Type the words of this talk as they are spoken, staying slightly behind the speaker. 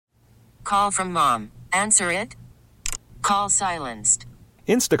call from mom. Answer it. Call silenced.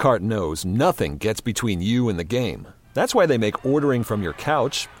 Instacart knows nothing gets between you and the game. That's why they make ordering from your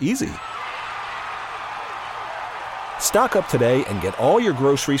couch easy. Stock up today and get all your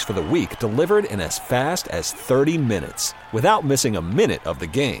groceries for the week delivered in as fast as 30 minutes without missing a minute of the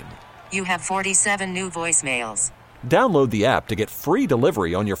game. You have 47 new voicemails. Download the app to get free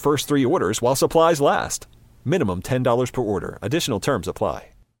delivery on your first 3 orders while supplies last. Minimum $10 per order. Additional terms apply.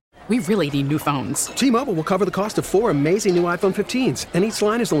 We really need new phones. T-Mobile will cover the cost of 4 amazing new iPhone 15s, and each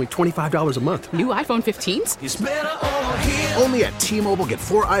line is only $25 a month. New iPhone 15s? It's better over here. Only at T-Mobile, get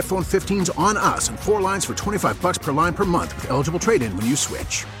 4 iPhone 15s on us and 4 lines for $25 per line per month with eligible trade-in when you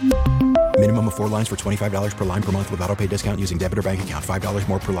switch. Minimum of 4 lines for $25 per line per month with autopay discount using debit or bank account. $5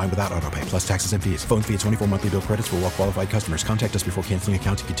 more per line without autopay, plus taxes and fees. Phone fee at 24 monthly bill credits for well-qualified customers. Contact us before canceling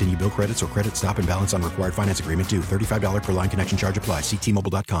account to continue bill credits or credit stop and balance on required finance agreement due. $35 per line connection charge applies. See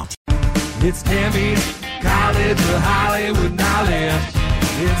T-Mobile.com. It's Tammy's College of Hollywood Knowledge.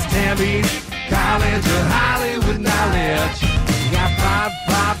 It's Tammy's College of Hollywood Knowledge. You got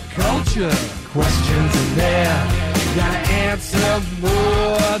pop culture questions in there. You gotta answer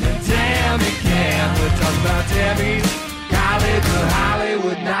more than Tammy can. We're talking about Tammy's College of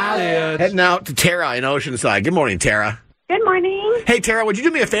Hollywood Knowledge. Heading out to Tara in Oceanside. Good morning, Tara. Good morning. Hey, Tara, would you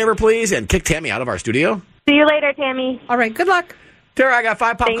do me a favor, please, and kick Tammy out of our studio? See you later, Tammy. All right, good luck. Tara, I got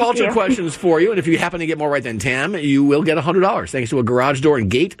 5 pop Thank culture you. questions for you, and if you happen to get more right than Tam, you will get $100 thanks to a garage door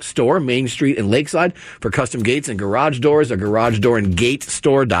and gate store, Main Street in Lakeside, for custom gates and garage doors, a garage door and gate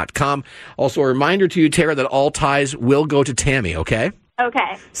store.com. Also, a reminder to you, Tara, that all ties will go to Tammy, okay?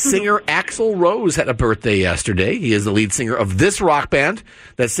 Okay. Singer AXL Rose had a birthday yesterday. He is the lead singer of this rock band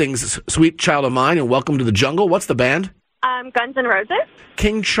that sings Sweet Child of Mine and Welcome to the Jungle. What's the band? Guns N' Roses.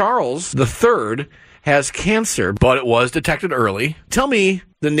 King Charles III has cancer, but it was detected early. Tell me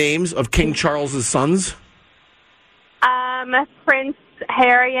the names of King Charles's sons. Prince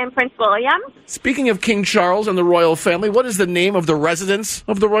Harry and Prince William. Speaking of King Charles and the royal family, what is the name of the residence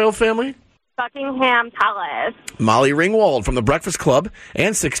of the royal family? Buckingham Palace. Molly Ringwald from The Breakfast Club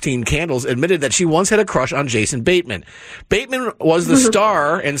and 16 Candles admitted that she once had a crush on Jason Bateman. Bateman was the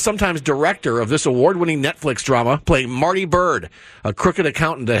star and sometimes director of this award-winning Netflix drama, playing Marty Bird, a crooked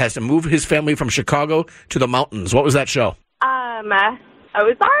accountant that has to move his family from Chicago to the mountains. What was that show?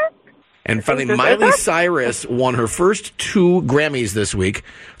 Ozark. And finally, Miley Cyrus won her first 2 Grammys this week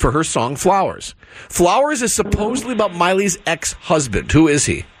for her song Flowers. Flowers is supposedly about Miley's ex-husband. Who is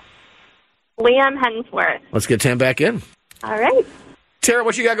he? Liam Hemsworth. Let's get Tam back in. All right. Tara,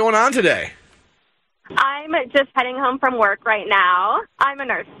 what you got going on today? I'm just heading home from work right now. I'm a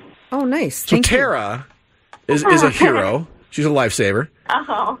nurse. Oh, nice. So Thank you. Tara is a hero. She's a lifesaver.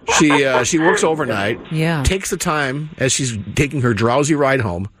 Oh. She works overnight. Yeah. Takes the time as she's taking her drowsy ride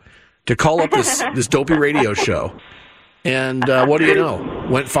home to call up this dopey radio show. And what do you know?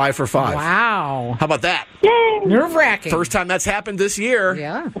 Went 5 for 5. Wow. How about that? Yay. Nerve-wracking. First time that's happened this year.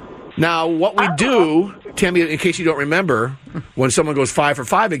 Yeah. Now, what we do, Tammy, in case you don't remember, when someone goes 5 for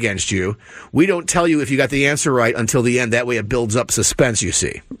 5 against you, we don't tell you if you got the answer right until the end. That way it builds up suspense, you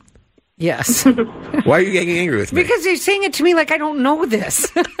see. Yes. Why are you getting angry with me? Because you're saying it to me like I don't know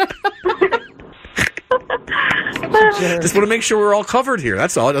this. Just want to make sure we're all covered here.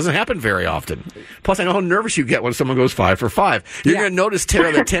 That's all. It doesn't happen very often. Plus, I know how nervous you get when someone goes 5 for 5. You're going to notice,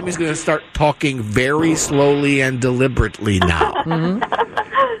 Tara, that Tammy's going to start talking very slowly and deliberately now.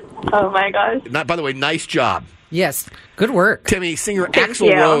 Oh, my gosh. By the way, nice job. Yes. Good work. Tammy, singer Thank AXL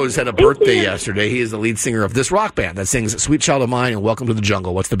you. Rose had a birthday yesterday. He is the lead singer of this rock band that sings Sweet Child of Mine and Welcome to the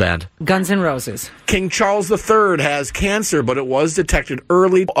Jungle. What's the band? Guns N' Roses. King Charles III has cancer, but it was detected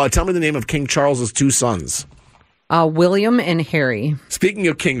early. Tell me the name of King Charles's 2 sons. William and Harry. Speaking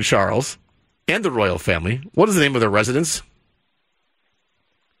of King Charles and the royal family, what is the name of their residence?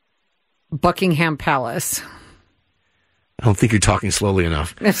 Buckingham Palace. I don't think you're talking slowly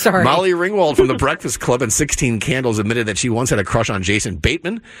enough. Sorry. Molly Ringwald from The Breakfast Club and 16 Candles admitted that she once had a crush on Jason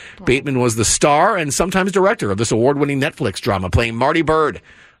Bateman. Bateman was the star and sometimes director of this award-winning Netflix drama, playing Marty Bird,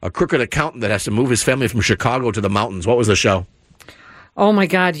 a crooked accountant that has to move his family from Chicago to the mountains. What was the show? Oh, my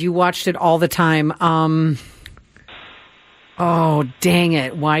God. You watched it all the time. Oh, dang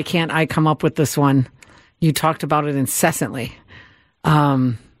it. Why can't I come up with this one? You talked about it incessantly.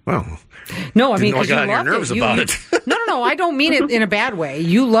 Well, no, I mean, I because you got on your loved nerves it. about it. No, I don't mean it in a bad way.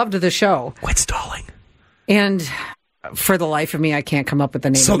 You loved the show. Quit stalling. And for the life of me, I can't come up with the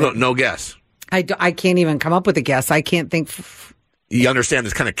name So of it. no guess. I can't even come up with a guess. I can't think. You understand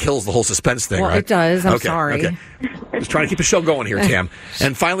this kind of kills the whole suspense thing, Well, right? it does. I'm Okay, sorry. Okay. Just trying to keep a show going here, Tam.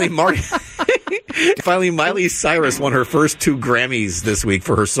 And finally, Marty Finally, Miley Cyrus won her first 2 Grammys this week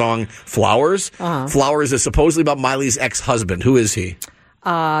for her song Flowers. Flowers is supposedly about Miley's ex-husband. Who is he?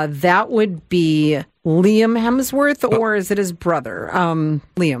 That would be Liam Hemsworth, or is it his brother?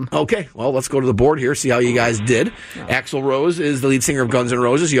 Liam. Okay, well, let's go to the board here, see how you guys did. AXL Rose is the lead singer of Guns N'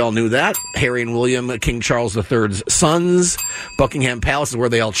 Roses. You all knew that. Harry and William, King Charles III's sons. Buckingham Palace is where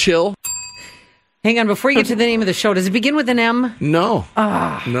they all chill. Hang on, before you get to the name of the show, does it begin with an M? No.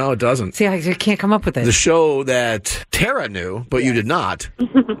 No, it doesn't. See, I can't come up with it. The show that Tara knew, but you did not.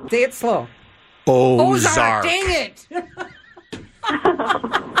 Say it slow. Ozark. Dang it.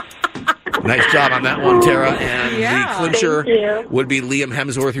 Nice job on that one, Tara. And Yeah. the clincher would be Liam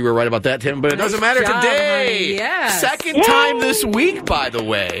Hemsworth. You were right about that, Tim, but it doesn't matter job, today. honey. Yes. Second time this week, by the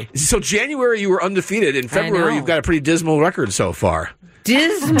way. So January, you were undefeated. In February, you've got a pretty dismal record so far.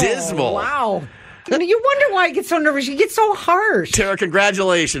 Dismal. Wow. You wonder why I get so nervous. You get so harsh. Tara,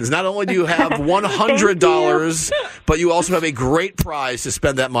 congratulations. Not only do you have $100, but you also have a great prize to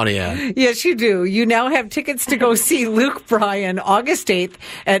spend that money at. Yes, you do. You now have tickets to go see Luke Bryan August 8th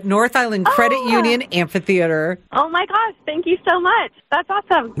at North Island Credit Union Amphitheater. Oh, my gosh. Thank you so much. That's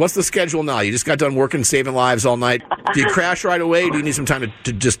awesome. What's the schedule now? You just got done working, saving lives all night. Do you crash right away? Or do you need some time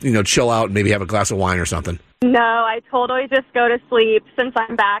to just, chill out and maybe have a glass of wine or something? No, I totally just go to sleep since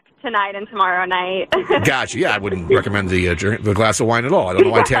I'm back tonight and tomorrow night. Gotcha. Yeah, I wouldn't recommend the glass of wine at all. I don't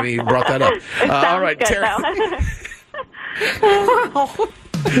know why Tammy brought that up. All right, good, Tara.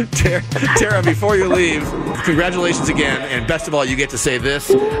 Tara, before you leave, congratulations again, and best of all, you get to say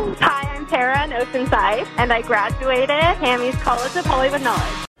this. Hi, I'm Tara in Oceanside, and I graduated Tammy's College of Hollywood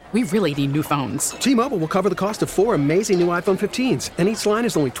Knowledge. We really need new phones. T-Mobile will cover the cost of 4 amazing new iPhone 15s, and each line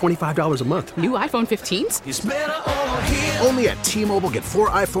is only $25 a month. New iPhone 15s? It's better over here. Only at T-Mobile, get 4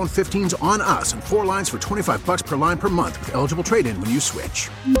 iPhone 15s on us and 4 lines for $25 per line per month with eligible trade-in when you switch.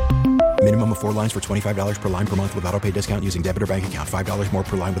 Minimum of 4 lines for $25 per line per month with autopay discount using debit or bank account. $5 more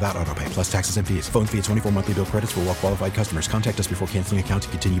per line without autopay, plus taxes and fees. Phone fee at 24 monthly bill credits for well-qualified customers. Contact us before canceling account to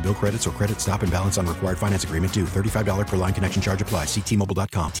continue bill credits or credit stop and balance on required finance agreement due. $35 per line connection charge applies. See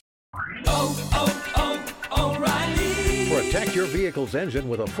T-Mobile.com. O'Reilly. Protect your vehicle's engine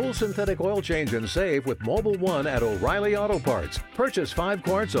with a full synthetic oil change and save with Mobile One at O'Reilly Auto Parts. Purchase 5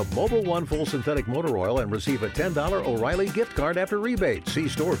 quarts of Mobile One full synthetic motor oil and receive a $10 O'Reilly gift card after rebate. See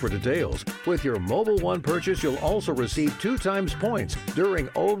store for details. With your Mobile One purchase, you'll also receive 2 times points during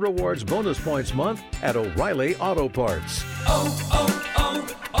O Rewards Bonus Points Month at O'Reilly Auto Parts.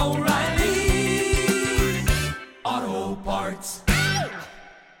 O'Reilly Auto Parts.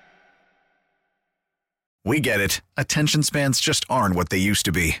 We get it. Attention spans just aren't what they used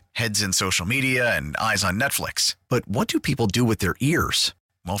to be. Heads in social media and eyes on Netflix. But what do people do with their ears?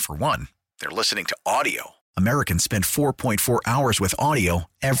 Well, for one, they're listening to audio. Americans spend 4.4 hours with audio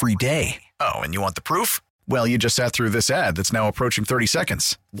every day. Oh, and you want the proof? Well, you just sat through this ad that's now approaching 30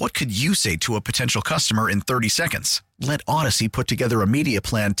 seconds. What could you say to a potential customer in 30 seconds? Let Odyssey put together a media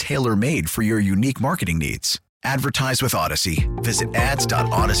plan tailor-made for your unique marketing needs. Advertise with Odyssey. Visit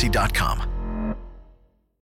ads.odyssey.com.